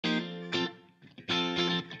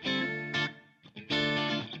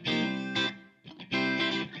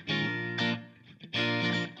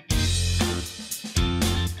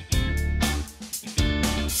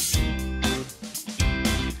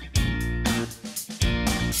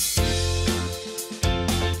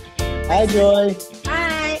Hi, Joy.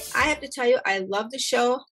 Hi. I have to tell you, I love the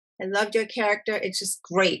show. I loved your character. It's just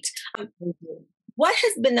great. What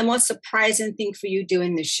has been the most surprising thing for you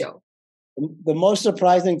doing this show? The most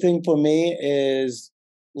surprising thing for me is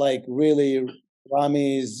like really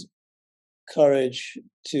Ramy's courage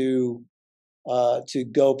to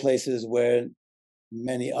go places where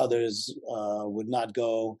many others would not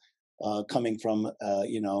go, coming from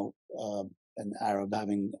an Arab,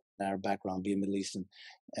 having an Arab background, being Middle Eastern,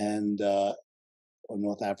 and or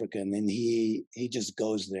North African, and he just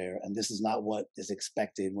goes there, and this is not what is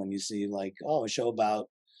expected when you see like, oh, a show about,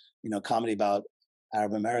 comedy about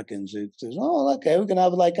Arab Americans. It says, oh, okay, we're gonna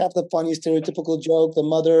have the funny stereotypical joke, the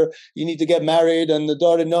mother, you need to get married, and the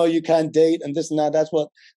daughter, no, you can't date, and this and that. That's what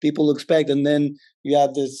people expect, and then you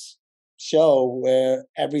have this show where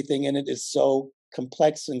everything in it is so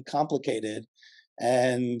complex and complicated,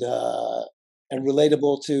 and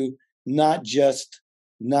relatable to not just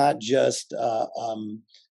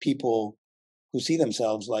people who see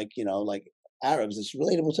themselves like like Arabs. It's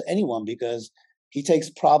relatable to anyone because he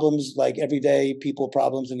takes problems like everyday people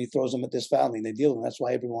problems and he throws them at this family and they deal with them. That's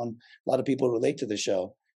why a lot of people relate to the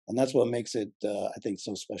show, and that's what makes it, I think,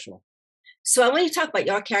 so special. So I want you to talk about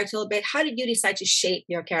your character a little bit. How did you decide to shape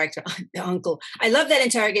your character, the uncle? I love that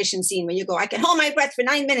interrogation scene when you go, I can hold my breath for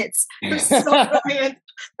 9 minutes. It was so brilliant.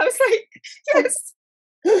 I was like, yes,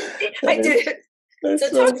 I did it. So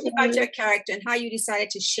talk to me about your character and how you decided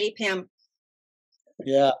to shape him.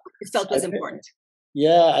 Yeah, It felt was important.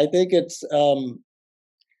 yeah, I think it's so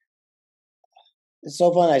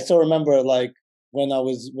fun. I still remember like when I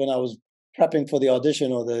was prepping for the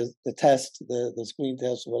audition or the test, the screen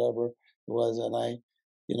test, whatever it was, and I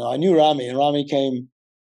knew Ramy, and Ramy came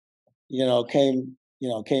to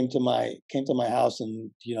my house,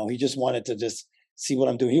 and he just wanted to just see what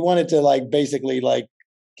I'm doing. He wanted to like basically like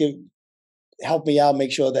give help me out,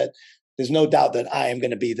 make sure that there's no doubt that I am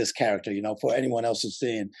going to be this character, for anyone else who's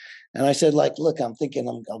seeing. And I said, like, look, I'm thinking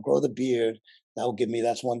I'll grow the beard.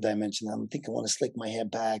 That's one dimension. I'm thinking I want to slick my hair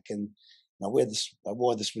back, and I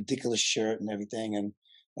wore this ridiculous shirt and everything. And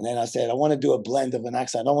then I said, I want to do a blend of an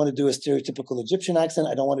accent. I don't want to do a stereotypical Egyptian accent.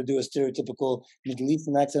 I don't want to do a stereotypical Middle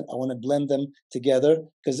Eastern accent. I want to blend them together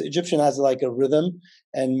because Egyptian has like a rhythm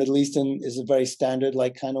and Middle Eastern is a very standard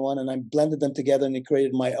like kind of one. And I blended them together and it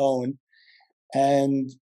created my own. And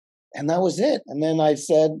that was it. And then I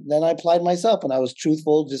applied myself, and I was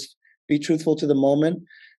truthful, just be truthful to the moment.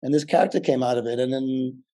 And this character came out of it.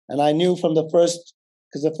 And I knew from because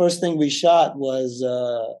the first thing we shot was,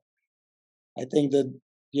 I think that,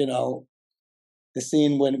 the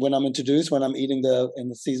scene when I'm introduced, when I'm eating in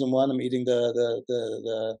the season one, I'm eating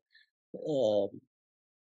the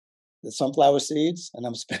sunflower seeds, and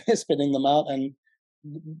I'm spitting them out. And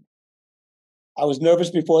I was nervous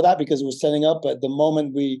before that because it was setting up, but the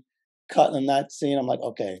moment we cut in that scene, I'm like,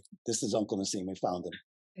 okay, this is Uncle Nassim. We found him.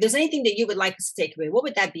 If there's anything that you would like us to take away, what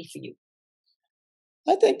would that be for you?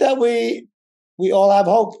 I think that we all have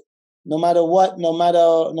hope, no matter what, no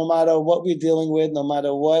matter what we're dealing with, no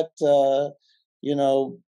matter what,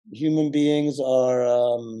 human beings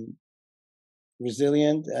are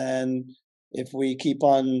resilient, and if we keep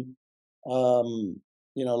on,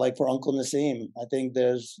 like for Uncle Nassim, I think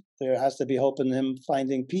there has to be hope in him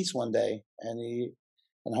finding peace one day,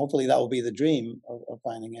 and hopefully that will be the dream of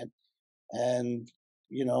finding it. And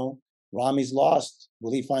Ramy's lost.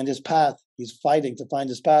 Will he find his path? He's fighting to find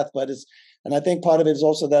his path, and I think part of it is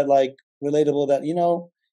also that like relatable that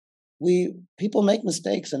people make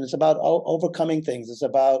mistakes, and it's about overcoming things. It's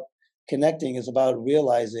about connecting. It's about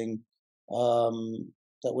realizing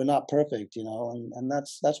that we're not perfect, and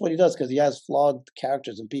that's what he does because he has flawed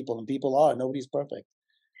characters and people are. Nobody's perfect.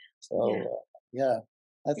 So yeah,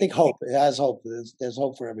 I think hope. It has hope. There's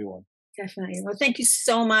hope for everyone. Definitely. Well, thank you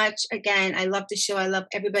so much. Again, I love the show. I love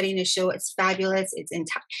everybody in the show. It's fabulous.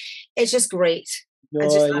 It's just great.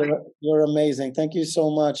 Joy, you're amazing. Thank you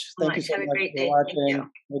so much. Thank you so Have a much great for day. watching. Thank you.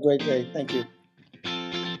 Have a great day. Thank you.